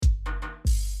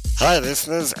Hi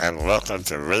listeners and welcome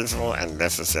to Reasonable and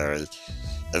Necessary,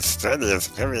 Australia's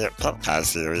premier podcast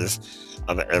series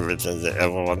on everything you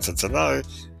ever wanted to know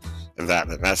about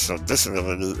the National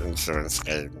Disability Insurance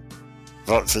Scheme.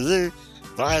 Brought to you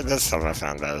by the Summer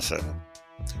Foundation.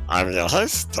 I'm your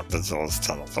host, Dr. George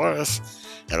Talopoulos,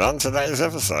 and on today's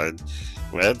episode,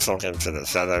 we're talking to the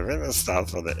Shadow Minister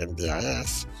for the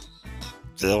NDIS,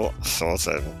 Bill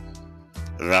Shorten,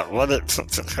 about what it took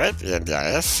to create the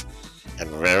NDIS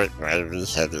and where it may be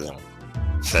heading.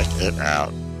 Check it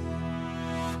out.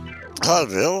 Hi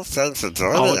Bill, thanks for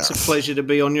joining us. It's a pleasure to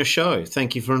be on your show.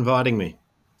 Thank you for inviting me.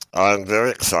 I'm very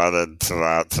excited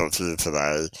to talk to you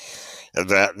today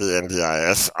about the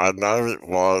NDIS. I know it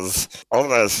was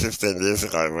almost 15 years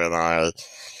ago when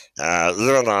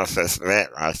you and I first met,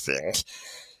 I think.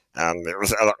 It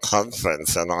was at a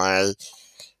conference, and I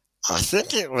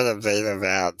think it would have been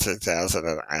about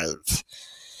 2008.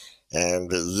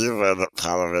 And you were the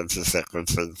Parliamentary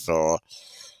Secretary for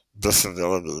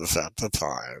Disabilities at the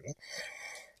time.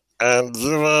 And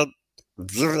you were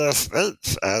giving a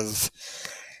speech, as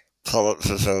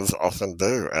politicians often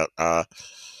do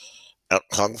at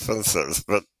conferences.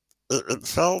 But it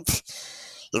felt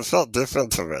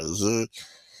different to me.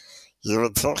 You were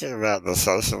talking about the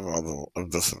social model of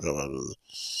disability.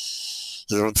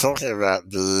 You were talking about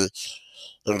the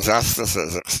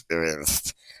injustices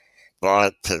experienced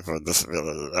by people with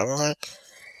disability. And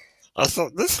I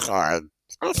thought, this guy,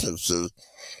 I think he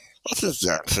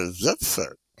actually gets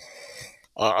it.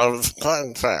 I was quite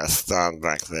impressed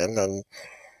back then. And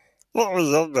what were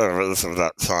your memories of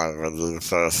that time when you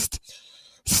first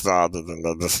started in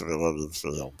the disability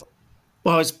field?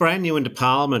 Well, I was brand new into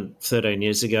Parliament 13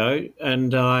 years ago,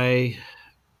 and I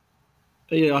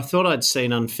thought I'd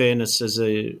seen unfairness as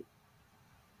a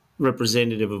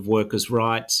representative of workers'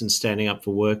 rights and standing up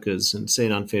for workers and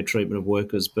seen unfair treatment of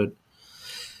workers, but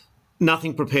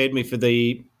nothing prepared me for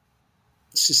the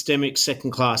systemic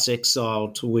second-class exile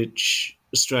to which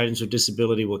Australians with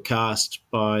disability were cast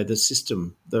by the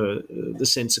system, the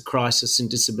sense of crisis in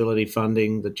disability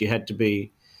funding, that you had to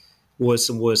be worse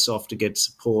and worse off to get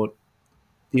support,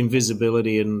 the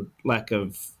invisibility and lack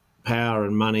of power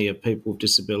and money of people with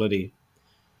disability.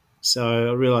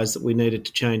 So I realised that we needed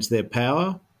to change their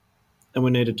power, and we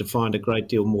needed to find a great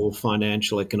deal more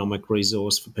financial, economic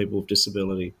resource for people with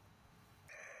disability.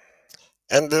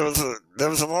 And there was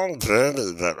a long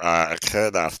journey that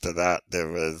occurred after that. There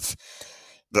was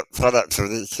the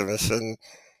Productivity Commission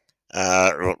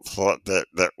report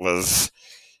that was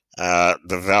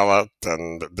developed,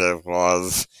 and there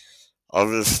was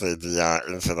obviously the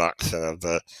introduction of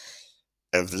the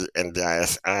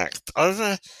NDIS Act.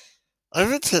 Over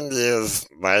 10 years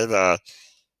later,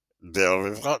 Bill,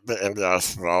 we've got the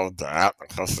NDIS rolled out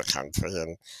across the country,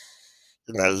 and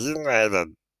you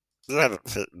had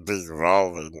a big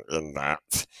role in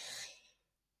that.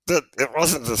 But it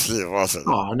wasn't just you, was it?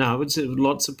 Oh, no, it was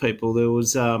lots of people. There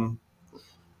was a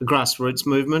grassroots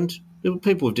movement. There were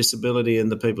people with disability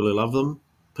and the people who love them,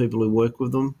 people who work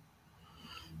with them.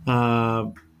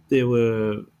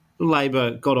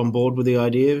 Labor got on board with the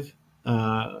idea.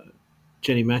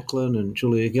 Jenny Macklin and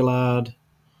Julia Gillard.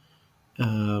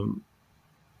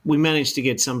 We managed to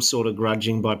get some sort of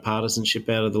grudging bipartisanship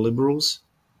out of the Liberals,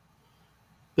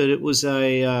 but it was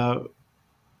for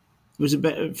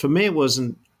me, it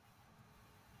wasn't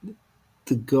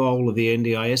the goal of the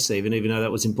NDIS even though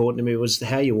that was important to me. It was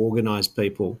how you organise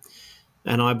people,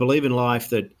 and I believe in life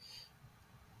that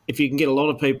if you can get a lot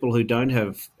of people who don't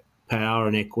have power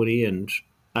and equity and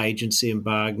agency and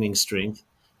bargaining strength,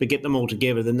 but get them all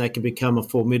together, then they can become a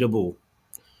formidable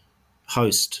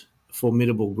host, a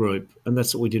formidable group. And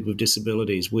that's what we did with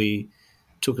disabilities. We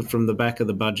took it from the back of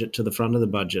the budget to the front of the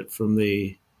budget, from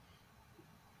the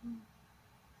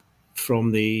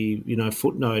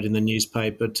footnote in the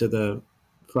newspaper to the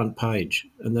front page,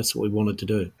 and that's what we wanted to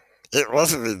do. It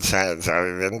was a big change. I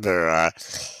remember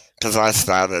because I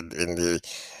started in the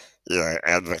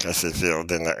advocacy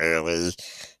field in the early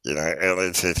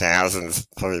 2000s,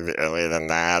 probably earlier than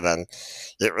that, and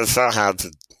it was so hard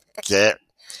to get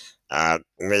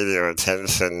media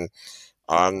attention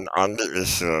on the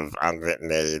issue of unmet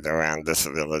need around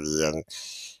disability,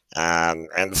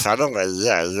 and suddenly,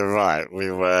 yeah, you're right, we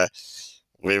were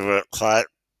quite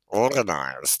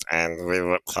organised and we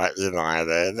were quite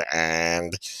united,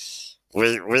 and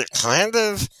we kind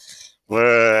of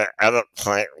were at a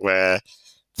point where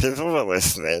people were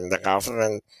listening. The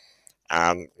government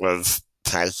was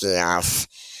taking us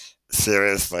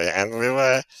seriously, and we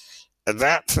were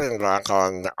about to embark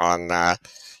on a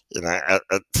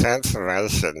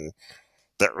transformation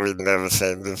that we'd never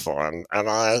seen before. And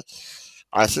I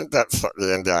I think that's what the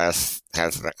NDIS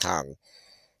has become,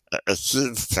 a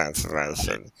huge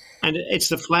transformation. And it's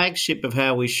the flagship of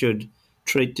how we should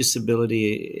treat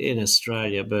disability in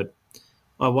Australia. But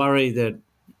I worry that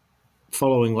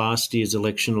following last year's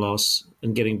election loss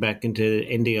and getting back into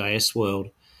NDIS world,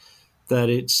 that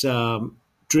it's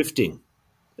drifting.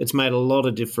 It's made a lot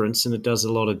of difference and it does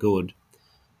a lot of good.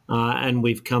 And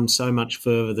we've come so much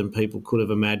further than people could have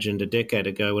imagined a decade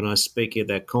ago when I speak at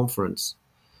that conference.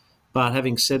 But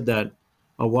having said that,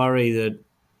 I worry that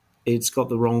it's got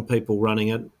the wrong people running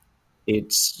it.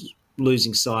 It's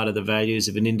losing sight of the values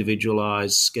of an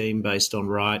individualised scheme based on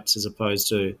rights as opposed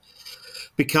to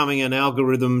becoming an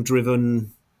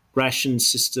algorithm-driven ration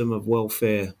system of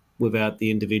welfare without the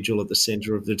individual at the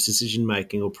centre of the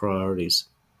decision-making or priorities.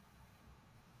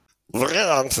 We'll get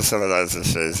on to some of those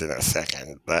issues in a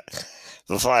second, but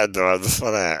before I do, I just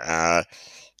want to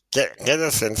get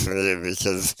a sense from you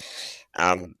because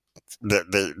the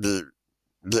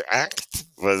Act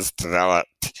was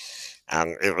developed,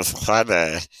 it was quite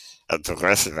a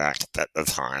progressive act at the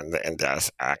time, the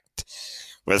NDIS Act.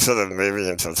 We're sort of moving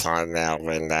into a time now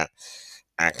when that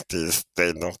act is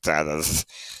being looked at as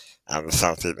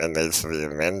something that needs to be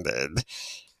amended.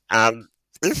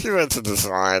 If you were to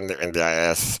design the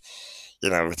NDIS,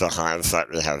 with the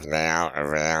hindsight we have now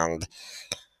around,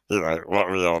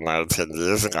 what we all know 10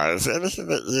 years ago, is there anything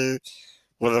that you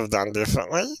would have done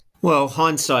differently? Well,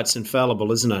 hindsight's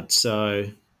infallible, isn't it? So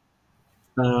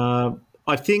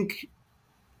I think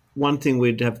one thing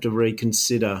we'd have to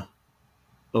reconsider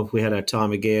if we had our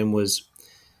time again was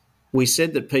we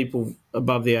said that people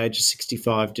above the age of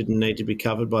 65 didn't need to be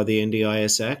covered by the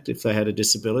NDIS Act if they had a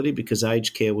disability because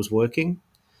aged care was working.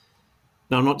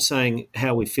 Now, I'm not saying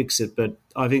how we fix it, but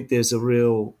I think there's a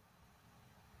real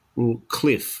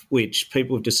cliff which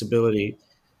people with disability,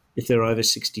 if they're over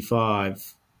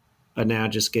 65, are now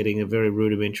just getting a very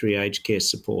rudimentary aged care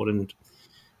support. And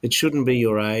it shouldn't be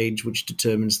your age which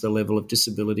determines the level of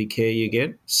disability care you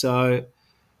get. So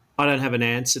I don't have an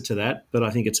answer to that, but I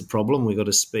think it's a problem. We've got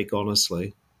to speak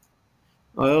honestly.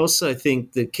 I also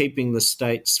think that keeping the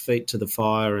state's feet to the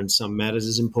fire in some matters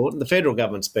is important. The federal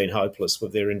government's been hopeless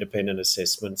with their independent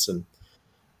assessments and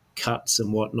cuts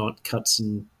and whatnot,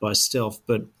 by stealth.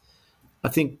 But I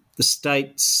think the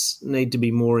states need to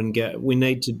be more engaged.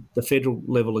 The federal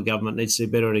level of government needs to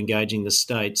be better at engaging the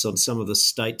states on some of the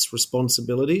states'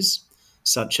 responsibilities,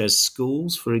 such as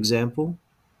schools, for example.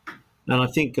 And I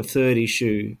think a third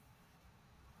issue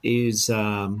is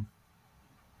I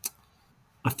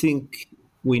think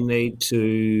we need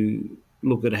to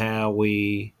look at how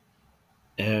we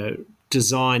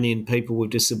design in people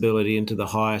with disability into the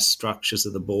highest structures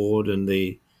of the board and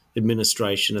the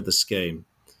administration of the scheme.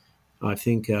 I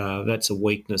think that's a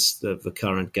weakness of the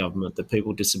current government, that people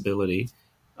with disability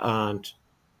aren't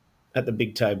at the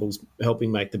big tables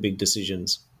helping make the big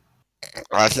decisions.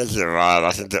 I think you're right.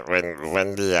 I think that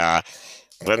when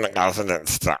the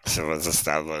governance structure was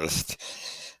established,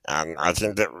 I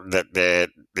think that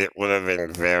it would have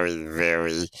been very,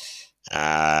 very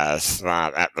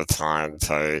smart at the time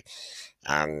to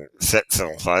set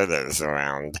some quotas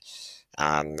around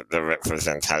the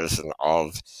representation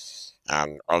of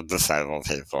disabled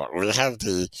people. We have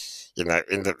the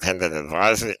Independent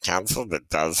Advisory Council that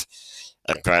does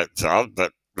a great job,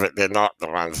 but they're not the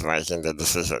ones making the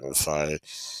decisions. So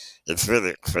it's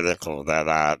really critical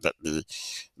that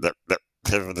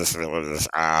people with disabilities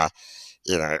are,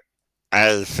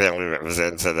 A, fairly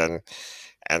represented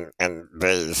and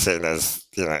B, seen as,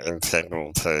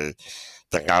 integral to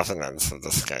the governance of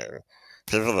the scheme.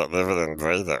 People that live it and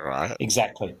breathe it, right?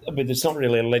 Exactly. I mean, it's not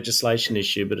really a legislation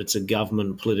issue, but it's a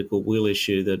government political will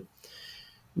issue that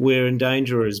we're in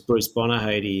danger, as Bruce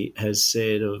Bonahady has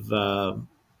said, of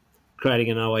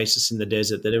creating an oasis in the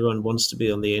desert, that everyone wants to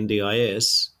be on the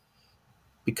NDIS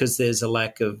because there's a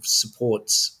lack of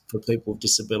supports for people with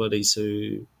disabilities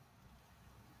who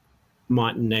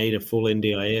might need a full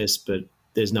NDIS, but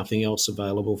there's nothing else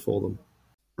available for them.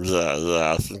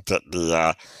 Yeah. I think that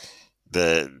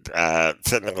the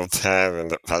technical term in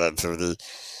the Productivity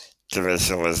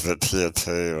Commission was the Tier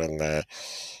 2 and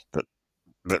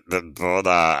the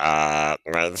broader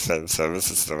mainstream service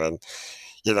system. And,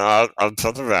 I'll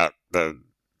talk about the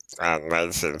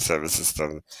mainstream service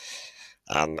system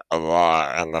a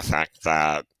lot, and the fact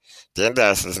that the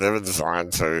NDIS was never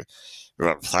designed to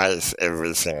replace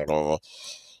every single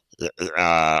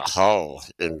hole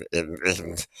in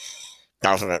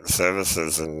government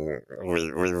services, and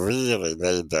we really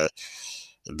need the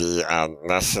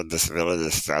National Disability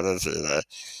Strategy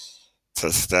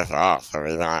to step up. I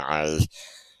mean,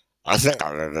 I think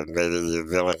I remember meeting you,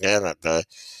 Bill, again at the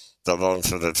the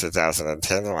launch of the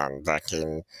 2010 one back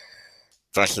in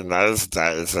those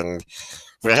days, and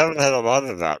we haven't had a lot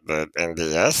of that, the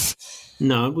NDS.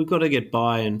 No, we've got to get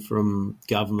buy-in from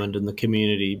government and the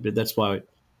community, but that's why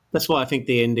I think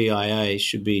the NDIA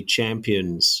should be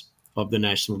champions of the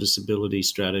National Disability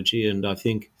Strategy, and I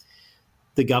think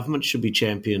the government should be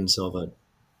champions of it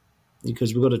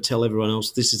because we've got to tell everyone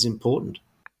else this is important.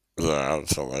 Yeah,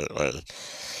 absolutely.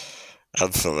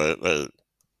 Absolutely.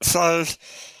 So,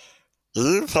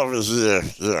 you probably hear,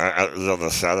 you're the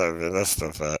shadow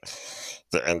minister for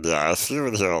the NDIS, you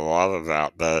would hear a lot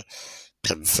about the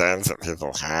concerns that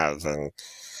people have and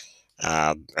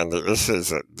the issues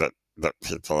that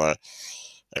people are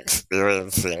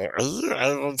experiencing. Are you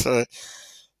able to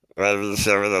maybe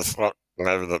share with us what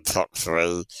maybe the top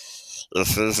three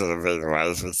issues that have been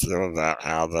raised with you about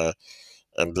how the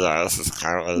NDIS is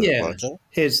currently working?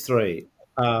 Here's three.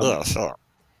 Yeah, sure.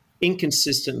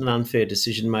 Inconsistent and unfair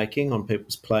decision-making on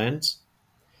people's plans.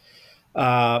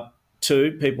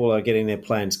 Two, people are getting their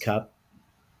plans cut.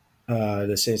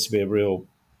 There seems to be a real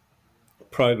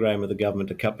program of the government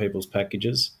to cut people's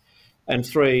packages. And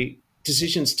three,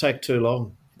 decisions take too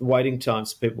long. The waiting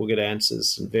times for people get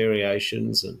answers and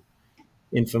variations and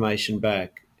information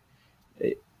back.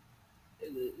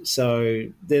 So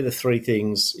they're the three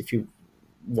things, if you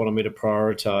wanted me to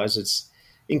prioritise. It's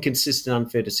inconsistent,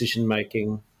 unfair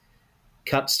decision-making,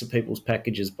 cuts to people's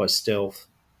packages by stealth,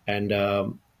 and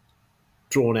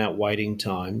drawn-out waiting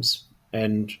times.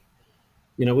 And,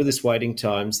 with this waiting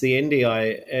times, the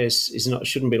NDIS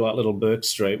shouldn't be like Little Bourke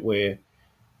Street where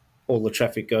all the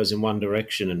traffic goes in one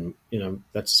direction and,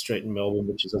 that's a street in Melbourne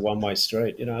which is a one-way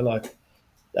street.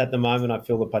 At the moment, I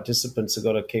feel the participants have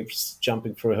got to keep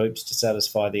jumping through hoops to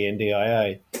satisfy the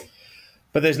NDIA.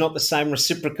 But there's not the same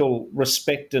reciprocal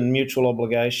respect and mutual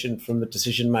obligation from the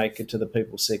decision maker to the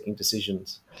people seeking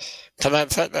decisions. Can I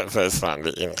take that first one,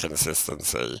 the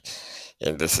inconsistency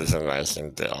in decision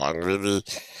making, Bill? I'm really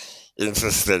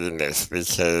interested in this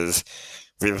because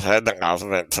we've heard the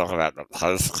government talk about the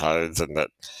postcodes and that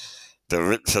the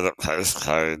richer the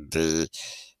postcode,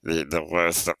 the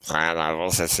worse the plan. I've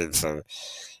also seen some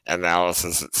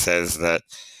analysis that says that,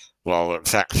 well,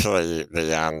 it's actually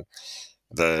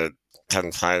the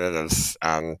component of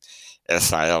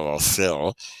SIL or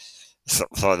SIL,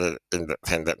 supported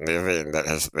independent living, that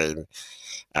has been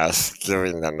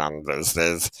skewing the numbers.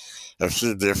 There's a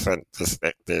few different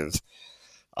perspectives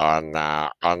on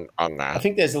that. I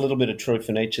think there's a little bit of truth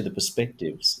in each of the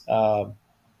perspectives. But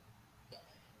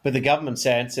the government's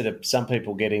answer to some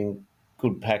people getting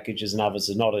good packages and others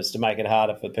are not is to make it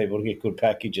harder for people to get good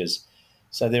packages.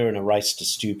 So they're in a race to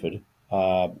stupid,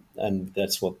 and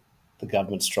that's what the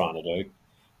government's trying to do,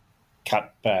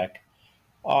 cut back.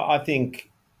 I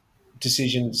think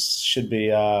decisions should be,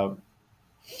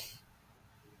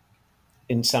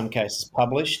 in some cases,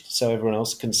 published so everyone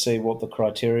else can see what the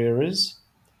criteria is.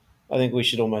 I think we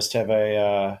should almost have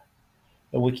a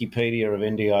Wikipedia of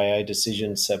NDIA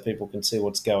decisions so people can see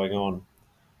what's going on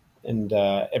and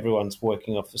everyone's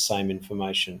working off the same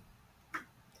information.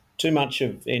 Too much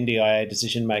of NDIA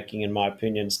decision-making, in my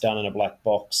opinion, is done in a black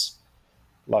box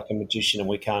like a magician, and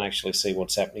we can't actually see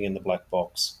what's happening in the black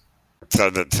box. So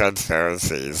the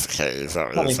transparency is key, is that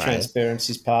what you're saying? I think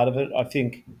transparency is part of it. I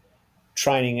think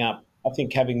training up,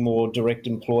 having more direct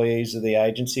employees of the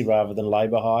agency rather than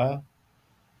labour hire.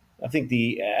 I think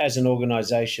as an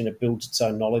organisation, it builds its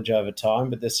own knowledge over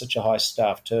time, but there's such a high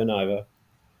staff turnover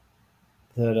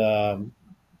that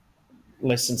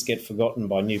lessons get forgotten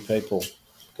by new people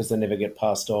because they never get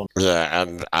passed on. Yeah,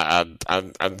 and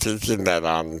I'm thinking that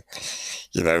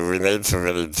we need to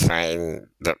really train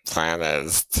the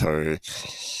planners to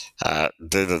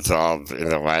do the job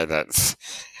in a way that's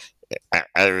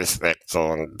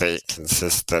respectful and be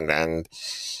consistent, and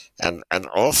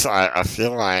also I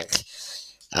feel like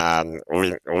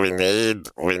we need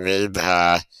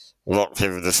more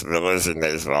people with disabilities in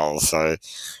these roles, so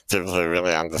people who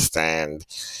really understand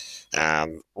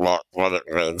what it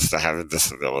means to have a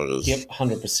disability. Yep,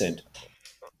 100%.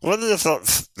 What are your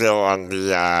thoughts, Bill, on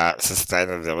the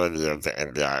sustainability of the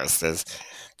NDIS? There's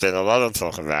been a lot of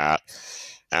talk about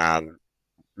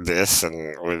this,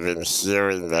 and we've been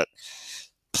hearing that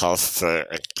costs are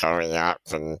going up,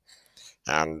 and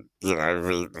we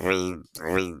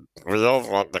all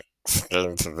want the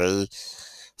scheme to be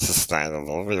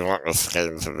sustainable. We want the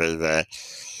scheme to be there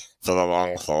for the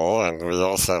long haul, and we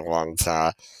also want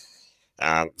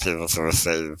people to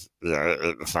receive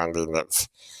funding that's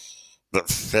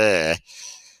fair.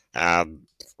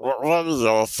 What are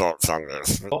your thoughts on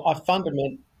this? Well, I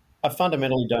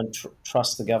fundamentally don't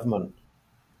trust the government.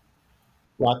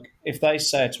 Like, if they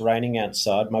say it's raining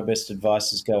outside, my best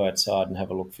advice is go outside and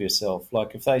have a look for yourself.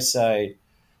 Like, if they say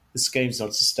the scheme's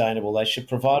not sustainable, they should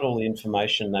provide all the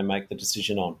information they make the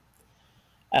decision on.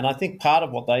 And I think part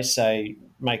of what they say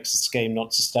makes the scheme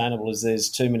not sustainable is there's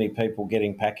too many people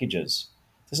getting packages.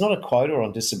 There's not a quota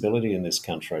on disability in this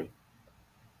country.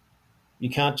 You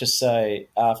can't just say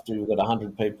after you've got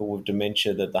 100 people with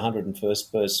dementia that the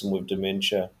 101st person with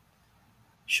dementia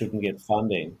shouldn't get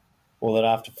funding, or that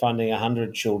after funding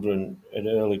 100 children in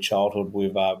early childhood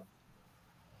with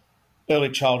early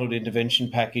childhood intervention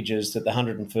packages, that the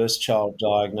 101st child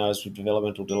diagnosed with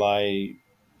developmental delay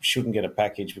shouldn't get a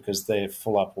package because they're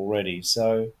full up already.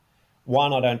 So,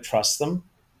 one, I don't trust them.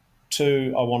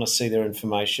 Two, I want to see their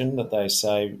information that they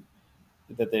say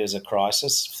that there's a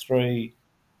crisis. Three,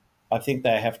 I think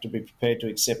they have to be prepared to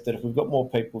accept that if we've got more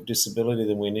people with disability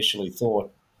than we initially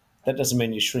thought, that doesn't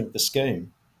mean you shrink the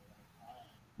scheme.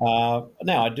 Now,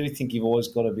 I do think you've always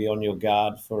got to be on your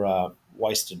guard for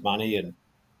wasted money and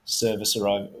service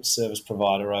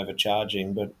provider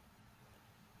overcharging, but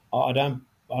I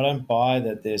don't buy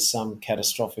that there's some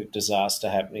catastrophic disaster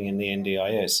happening in the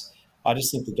NDIS. I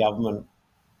just think the government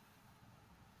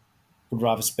would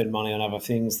rather spend money on other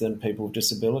things than people with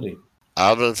disability.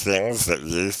 Other things that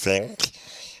you think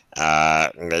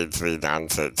need to be done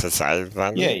to save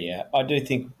money? Yeah. I do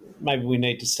think maybe we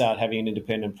need to start having an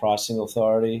independent pricing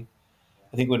authority.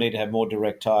 I think we need to have more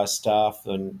direct hire staff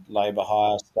and labour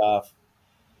hire staff.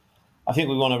 I think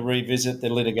we want to revisit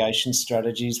the litigation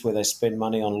strategies where they spend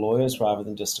money on lawyers rather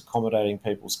than just accommodating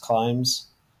people's claims.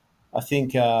 I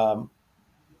think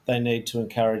they need to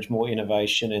encourage more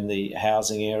innovation in the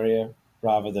housing area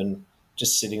rather than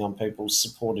just sitting on people's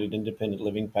supported independent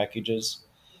living packages.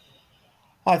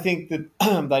 I think that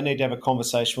they need to have a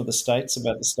conversation with the states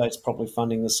about the states properly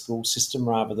funding the school system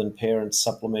rather than parents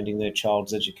supplementing their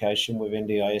child's education with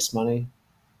NDIS money.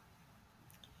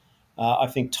 I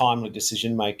think timely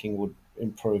decision making would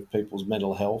improve people's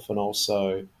mental health and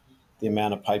also the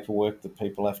amount of paperwork that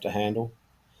people have to handle.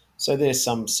 So there's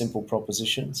some simple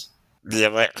propositions. The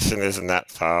election isn't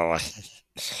that far away.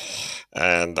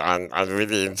 And I'm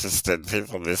really interested,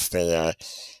 people listening are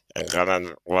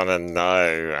gonna want to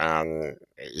know,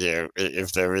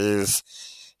 if there is,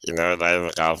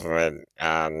 Labor government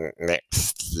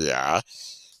next year,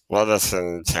 what are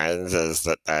some changes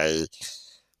that they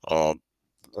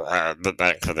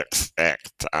could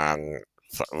expect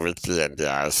with the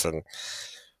NDIS, and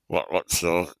what's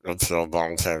your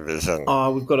long-term vision?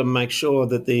 We've got to make sure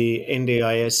that the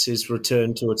NDIS is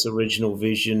returned to its original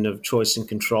vision of choice and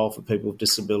control for people with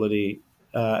disability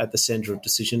at the centre of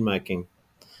decision making.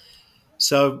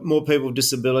 So more people with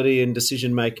disability in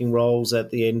decision making roles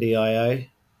at the NDIA,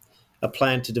 a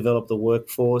plan to develop the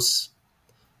workforce,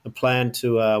 a plan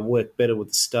to work better with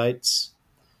the states.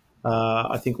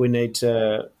 I think we need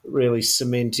to really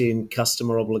cement in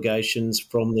customer obligations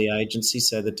from the agency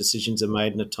so that decisions are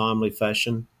made in a timely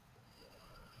fashion.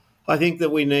 I think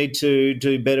that we need to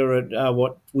do better at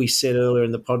what we said earlier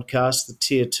in the podcast, the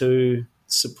Tier 2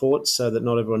 support, so that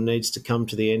not everyone needs to come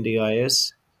to the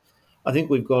NDIS. I think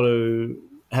we've got to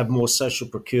have more social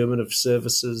procurement of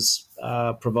services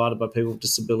provided by people with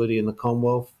disability in the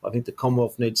Commonwealth. I think the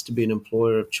Commonwealth needs to be an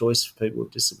employer of choice for people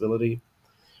with disability.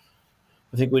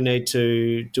 I think we need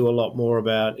to do a lot more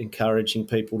about encouraging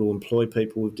people to employ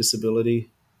people with disability.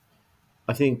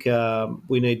 I think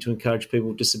we need to encourage people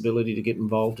with disability to get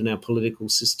involved in our political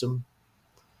system.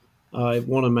 I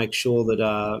want to make sure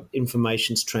that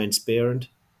information's transparent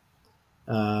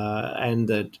and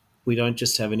that we don't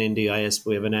just have an NDIS,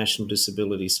 but we have a national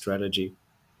disability strategy,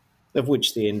 of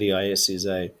which the NDIS is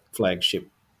a flagship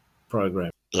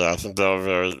program. Yeah, I think they were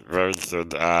very, very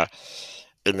good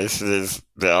initiatives,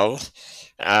 Bill.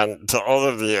 And to all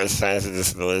of the Australians with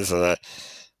disabilities that are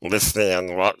listening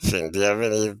and watching, do you have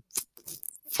any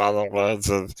final words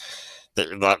that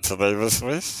you'd like to leave us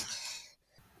with?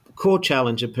 The core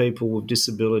challenge of people with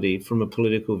disability from a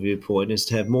political viewpoint is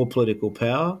to have more political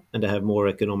power and to have more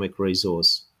economic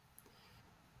resource.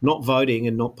 Not voting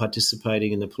and not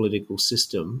participating in the political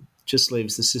system just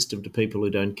leaves the system to people who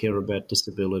don't care about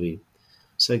disability.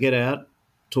 So get out,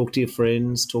 talk to your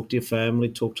friends, talk to your family,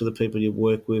 talk to the people you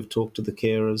work with, talk to the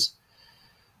carers.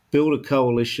 Build a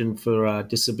coalition for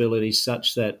disability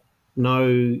such that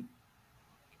no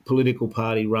political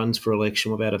party runs for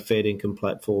election without a fair income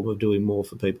platform of doing more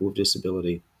for people with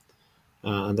disability.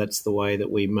 And that's the way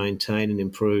that we maintain and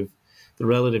improve the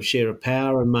relative share of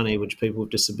power and money which people with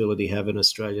disability have in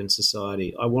Australian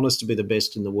society. I want us to be the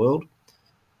best in the world.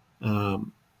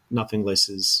 Nothing less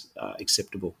is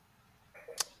acceptable.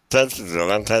 Thank you,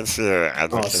 Bill, and thanks for your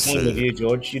advocacy. Same with you,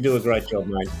 George. You do a great job,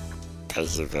 mate.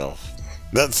 Thank you, Bill.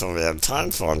 That's all we have time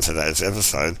for on today's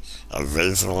episode of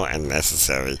Reasonable and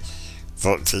Necessary,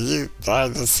 brought to you by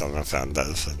the Summer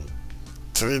Foundation.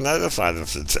 To be notified of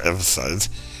future episodes,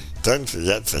 don't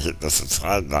forget to hit the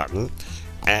subscribe button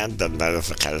and the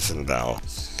notification bell.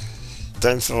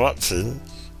 Thanks for watching,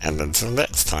 and until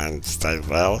next time, stay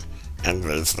well and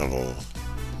reasonable.